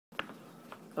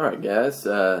Alright guys,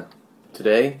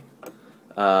 today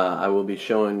I will be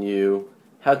showing you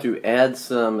how to add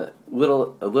a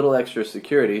little extra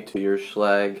security to your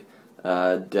Schlage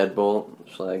Deadbolt,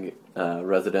 Schlage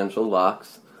residential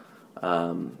locks.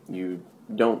 You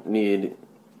don't need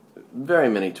very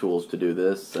many tools to do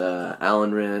this.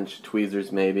 Allen wrench,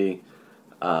 tweezers maybe.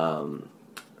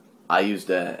 I used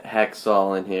a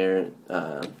hacksaw in here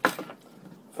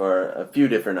for a few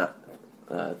different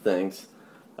things.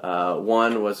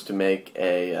 One was to make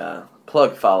a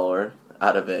plug follower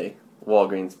out of a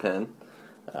Walgreens pen.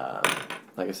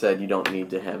 Like I said, you don't need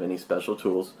to have any special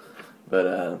tools,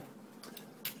 but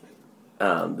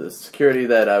the security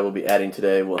that I will be adding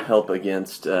today will help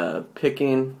against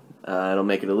picking. It'll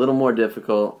make it a little more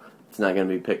difficult. It's not going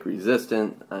to be pick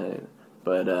resistant,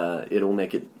 but it'll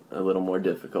make it a little more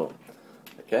difficult.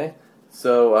 Okay,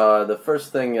 so the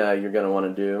first thing you're going to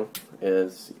want to do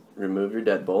is remove your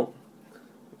deadbolt.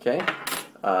 Okay,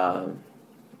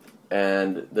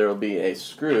 and there will be a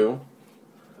screw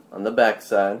on the back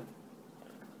side.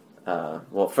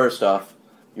 Well, first off,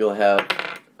 you'll have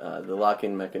the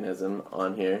locking mechanism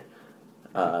on here.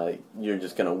 You're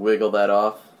just going to wiggle that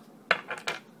off.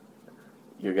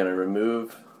 You're going to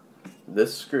remove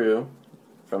this screw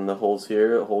from the holes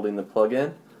here holding the plug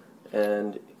in,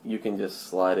 and you can just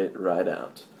slide it right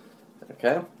out.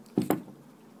 Okay?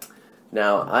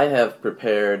 Now, I have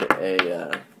prepared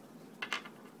a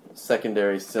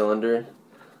secondary cylinder,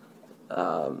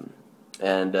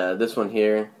 and this one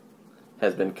here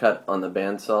has been cut on the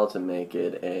bandsaw to make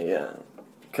it a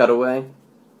cutaway.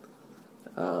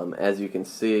 As you can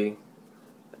see,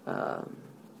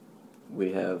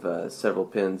 we have several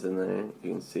pins in there.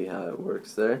 You can see how it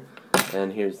works there,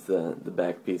 and here's the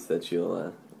back piece that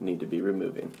you'll need to be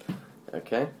removing.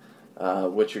 Okay,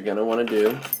 what you're going to want to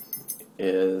do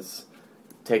is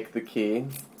take the key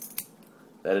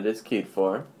that it is keyed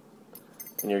for,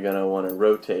 and you're going to want to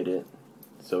rotate it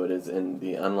so it is in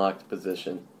the unlocked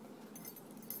position.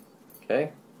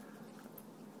 Okay?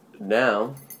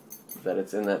 Now that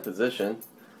it's in that position,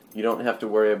 you don't have to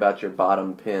worry about your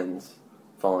bottom pins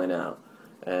falling out.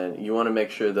 And you want to make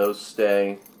sure those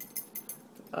stay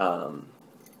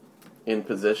in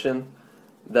position.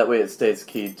 That way it stays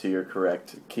keyed to your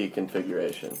correct key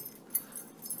configuration.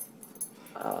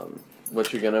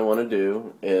 What you're going to want to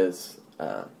do is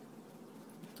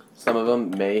some of them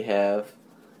may have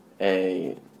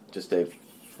just a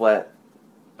flat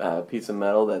piece of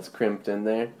metal that's crimped in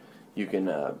there. You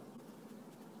can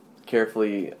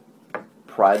carefully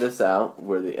pry this out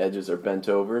where the edges are bent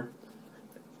over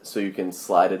so you can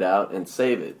slide it out and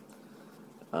save it.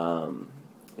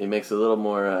 It makes it a little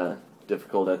more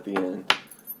difficult at the end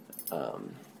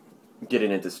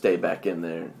getting it to stay back in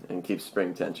there and keep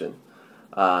spring tension.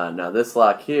 Now this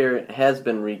lock here has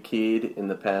been rekeyed in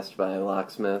the past by a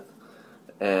locksmith,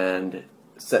 and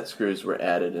set screws were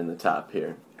added in the top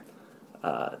here.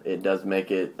 It does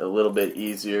make it a little bit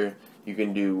easier. You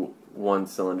can do one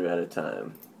cylinder at a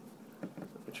time.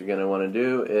 What you're going to want to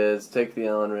do is take the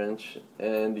Allen wrench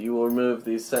and you will remove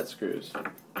these set screws.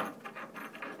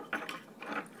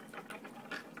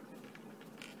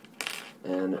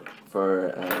 And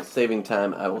for saving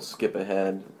time, I will skip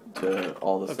ahead to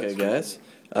all the set screws. Okay guys,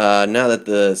 now that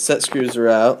the set screws are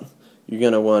out, you're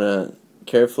going to want to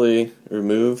carefully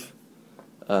remove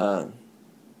the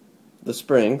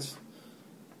springs,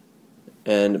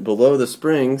 and below the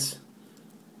springs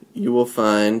you will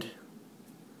find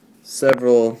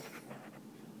several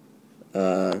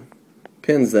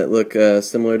pins that look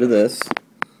similar to this.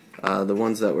 The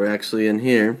ones that were actually in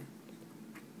here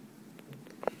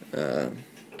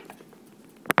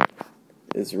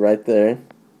is right there.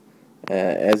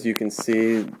 As you can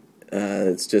see,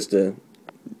 it's just a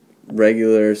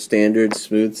regular standard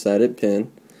smooth-sided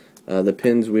pin. The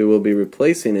pins we will be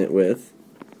replacing it with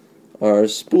are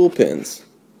spool pins.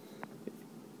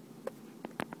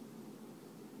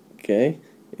 Okay,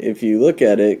 if you look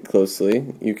at it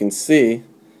closely, you can see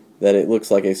that it looks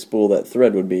like a spool that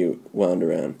thread would be wound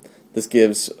around. This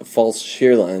gives false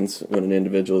shear lines when an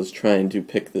individual is trying to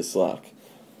pick this lock.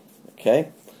 Okay,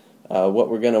 what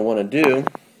we're going to want to do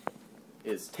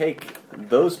is take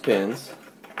those pins,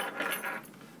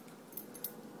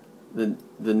 the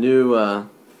new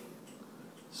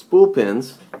spool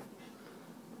pins,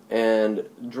 and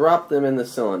drop them in the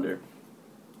cylinder.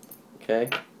 Okay,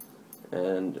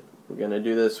 and we're going to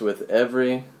do this with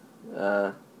every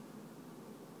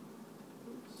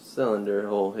cylinder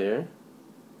hole here.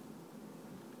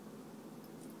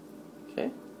 Okay,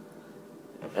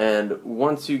 and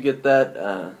once you get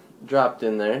that dropped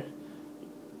in there,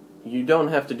 you don't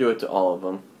have to do it to all of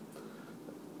them.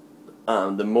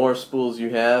 The more spools you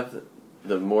have,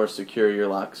 the more secure your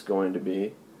lock's going to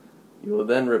be. You will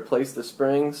then replace the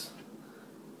springs,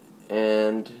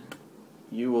 and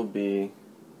you will be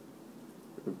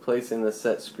replacing the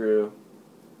set screw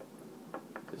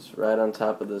just right on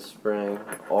top of the spring,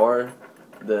 or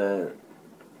the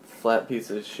flat piece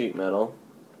of sheet metal.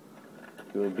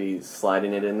 You will be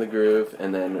sliding it in the groove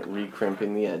and then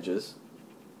re-crimping the edges.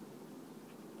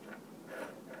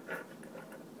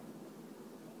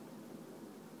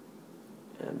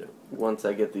 And once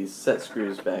I get these set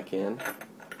screws back in,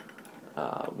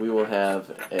 we will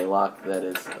have a lock that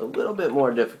is a little bit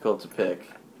more difficult to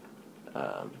pick.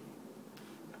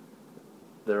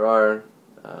 There are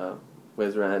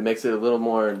ways around it. It makes it a little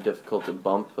more difficult to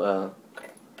bump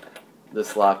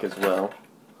this lock as well.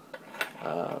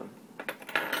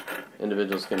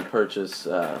 Individuals can purchase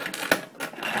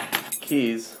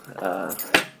keys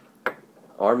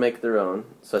or make their own,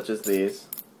 such as these.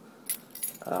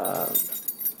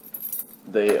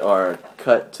 They are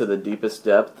cut to the deepest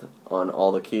depth on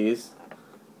all the keys,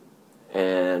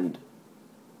 and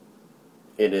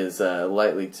it is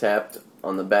lightly tapped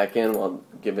on the back end while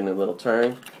giving a little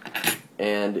turn,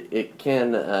 and it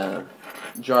can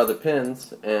jar the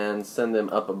pins and send them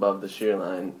up above the shear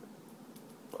line,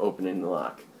 opening the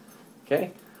lock.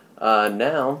 Okay,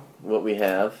 now what we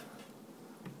have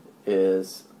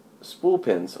is spool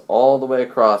pins all the way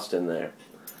across in there.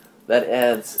 That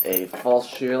adds a false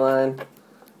shear line,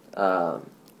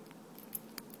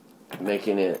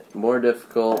 making it more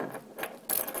difficult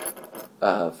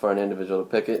for an individual to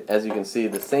pick it. As you can see,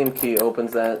 the same key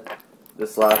opens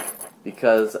this lock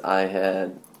because I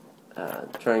had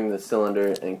turned the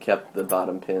cylinder and kept the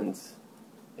bottom pins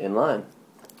in line.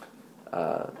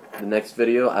 The next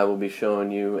video I will be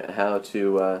showing you how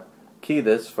to key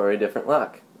this for a different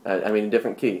lock. I mean a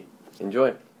different key.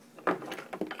 Enjoy.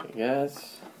 Okay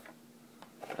guys,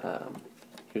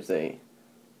 here's a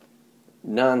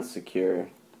non-secure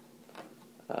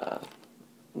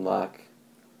lock,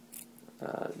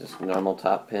 just normal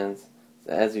top pins.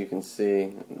 As you can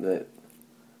see, that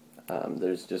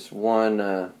there's just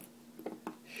one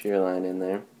shear line in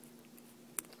there,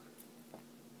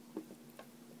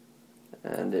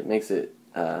 and it makes it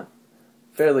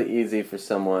fairly easy for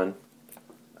someone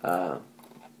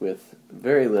with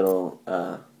very little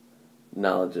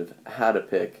knowledge of how to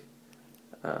pick.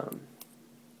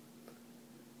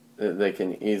 They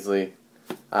can easily,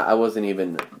 I wasn't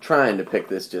even trying to pick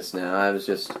this just now, I was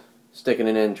just sticking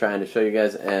it in trying to show you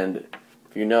guys, and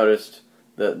if you noticed,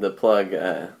 the plug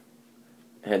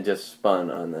had just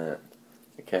spun on that.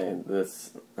 Okay,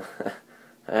 this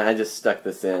I just stuck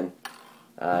this in.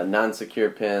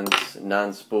 Non-secure pins,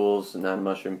 non-spools,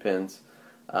 non-mushroom pins.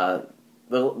 The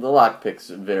lock pick's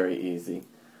very easy,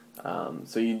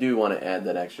 so you do want to add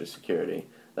that extra security.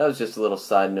 That was just a little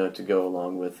side note to go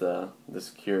along with the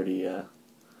security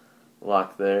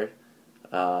lock there,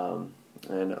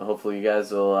 and hopefully you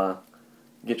guys will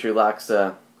get your locks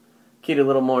keyed a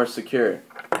little more secure.